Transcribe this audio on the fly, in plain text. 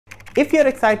If your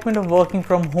excitement of working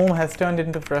from home has turned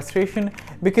into frustration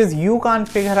because you can't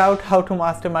figure out how to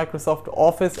master Microsoft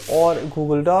Office or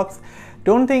Google Docs,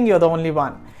 don't think you're the only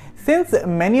one. Since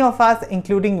many of us,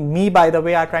 including me by the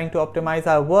way, are trying to optimize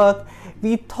our work,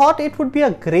 we thought it would be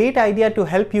a great idea to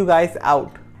help you guys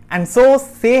out. And so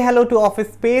say hello to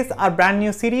Office Space, our brand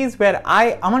new series where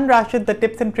I, Aman Rashid, the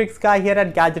tips and tricks guy here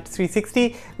at Gadgets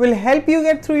 360, will help you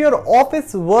get through your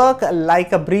office work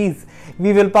like a breeze.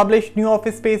 We will publish new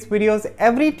Office Space videos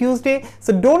every Tuesday,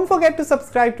 so don't forget to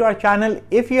subscribe to our channel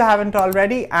if you haven't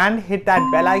already and hit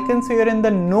that bell icon so you're in the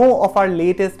know of our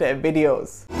latest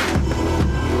videos.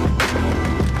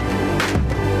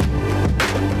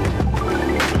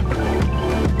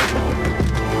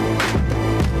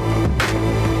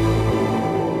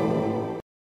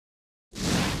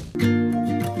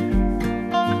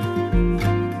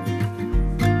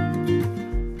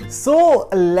 So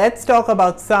let's talk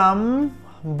about some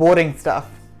boring stuff.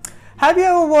 Have you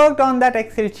ever worked on that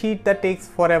Excel sheet that takes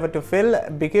forever to fill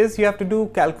because you have to do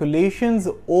calculations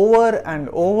over and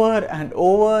over and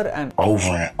over and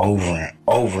over?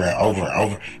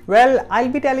 Well, I'll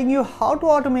be telling you how to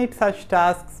automate such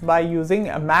tasks by using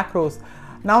macros.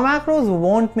 Now macros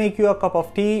won't make you a cup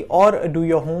of tea or do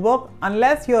your homework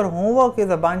unless your homework is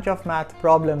a bunch of math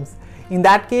problems. In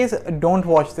that case, don't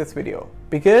watch this video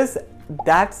because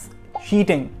that's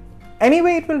cheating.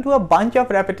 Anyway, it will do a bunch of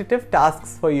repetitive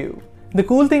tasks for you. The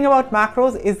cool thing about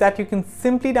macros is that you can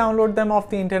simply download them off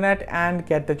the internet and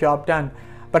get the job done.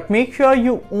 But make sure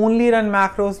you only run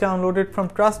macros downloaded from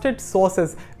trusted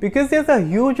sources because there's a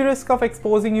huge risk of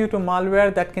exposing you to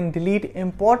malware that can delete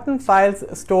important files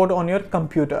stored on your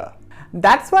computer.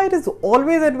 That's why it is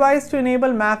always advised to enable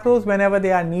macros whenever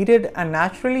they are needed, and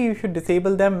naturally you should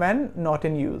disable them when not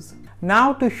in use.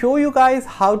 Now, to show you guys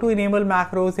how to enable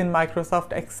macros in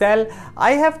Microsoft Excel,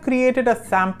 I have created a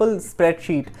sample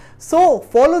spreadsheet. So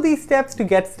follow these steps to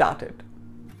get started.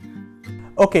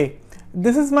 Okay,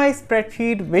 this is my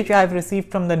spreadsheet which I have received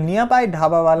from the nearby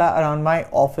dhaba wala around my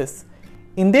office.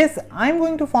 In this, I'm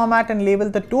going to format and label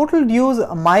the total dues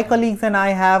my colleagues and I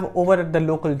have over at the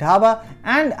local dhaba,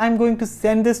 and I'm going to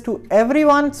send this to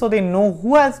everyone so they know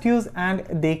who has dues and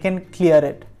they can clear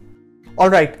it.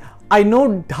 Alright, I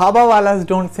know dhaba walas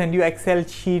don't send you Excel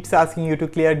sheets asking you to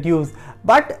clear dues,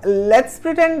 but let's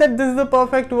pretend that this is the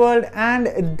perfect world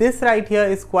and this right here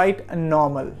is quite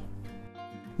normal.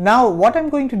 Now what I'm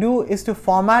going to do is to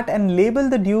format and label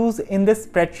the dues in this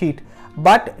spreadsheet.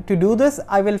 But to do this,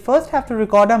 I will first have to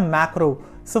record a macro.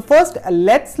 So first,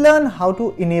 let's learn how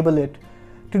to enable it.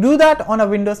 To do that on a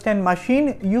Windows 10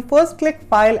 machine, you first click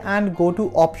File and go to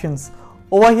Options.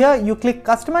 Over here, you click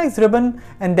Customize ribbon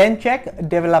and then check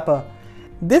Developer.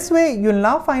 This way, you'll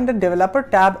now find a Developer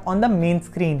tab on the main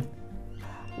screen.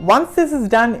 Once this is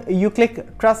done, you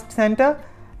click Trust Center,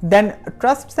 then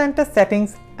Trust Center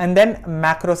Settings, and then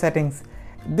Macro Settings.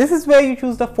 This is where you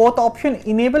choose the fourth option,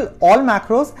 Enable All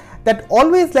Macros, that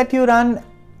always let you run,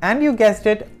 and you guessed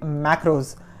it,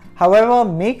 macros. However,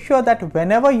 make sure that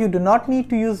whenever you do not need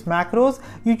to use macros,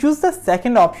 you choose the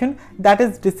second option, that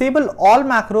is Disable All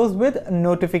Macros with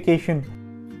Notification.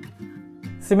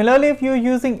 Similarly, if you're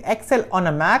using Excel on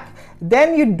a Mac,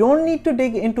 then you don't need to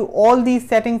dig into all these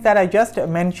settings that I just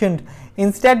mentioned.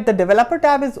 Instead, the Developer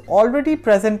tab is already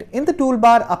present in the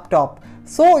toolbar up top.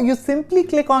 So you simply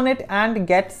click on it and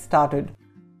get started.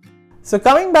 So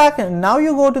coming back, now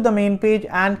you go to the main page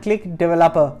and click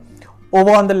Developer.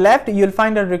 Over on the left, you'll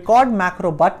find a Record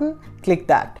Macro button. Click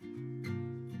that.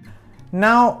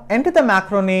 Now enter the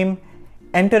macro name,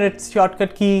 enter its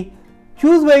shortcut key,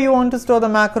 choose where you want to store the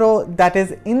macro, that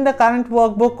is in the current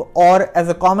workbook or as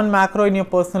a common macro in your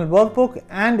personal workbook,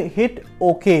 and hit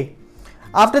OK.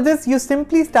 After this, you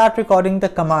simply start recording the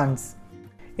commands.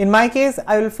 In my case,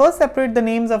 I will first separate the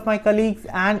names of my colleagues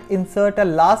and insert a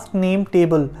last name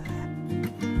table.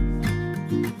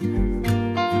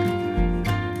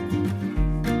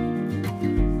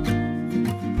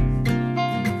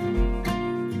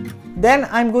 Then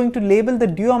I'm going to label the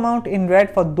due amount in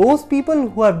red for those people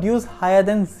who have dues higher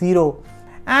than 0.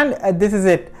 And this is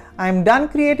it. I'm done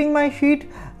creating my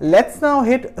sheet. Let's now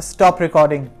hit stop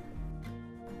recording.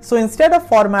 So instead of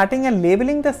formatting and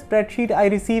labeling the spreadsheet I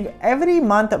receive every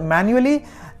month manually,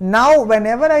 now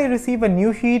whenever I receive a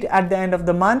new sheet at the end of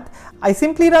the month, I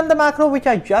simply run the macro which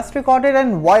I just recorded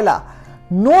and voila!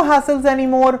 No hassles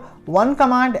anymore, one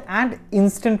command and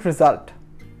instant result.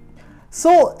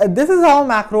 So this is how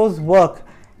macros work.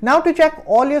 Now to check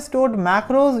all your stored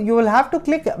macros, you will have to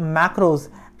click Macros.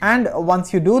 And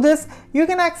once you do this, you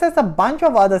can access a bunch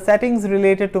of other settings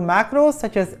related to macros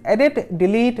such as edit,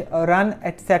 delete, run,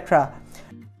 etc.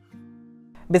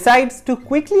 Besides, to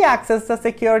quickly access the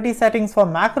security settings for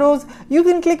macros, you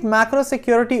can click macro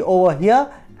security over here,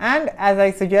 and as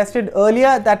I suggested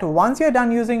earlier that once you're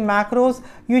done using macros,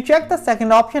 you check the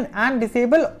second option and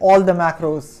disable all the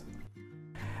macros.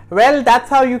 Well, that's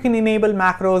how you can enable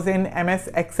macros in MS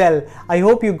Excel. I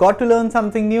hope you got to learn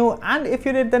something new, and if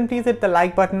you did, then please hit the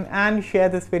like button and share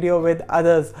this video with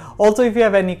others. Also, if you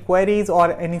have any queries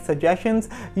or any suggestions,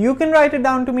 you can write it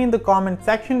down to me in the comment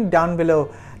section down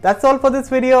below. That's all for this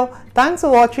video. Thanks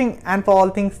for watching, and for all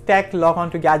things tech, log on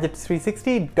to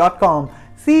gadgets360.com.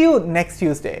 See you next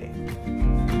Tuesday.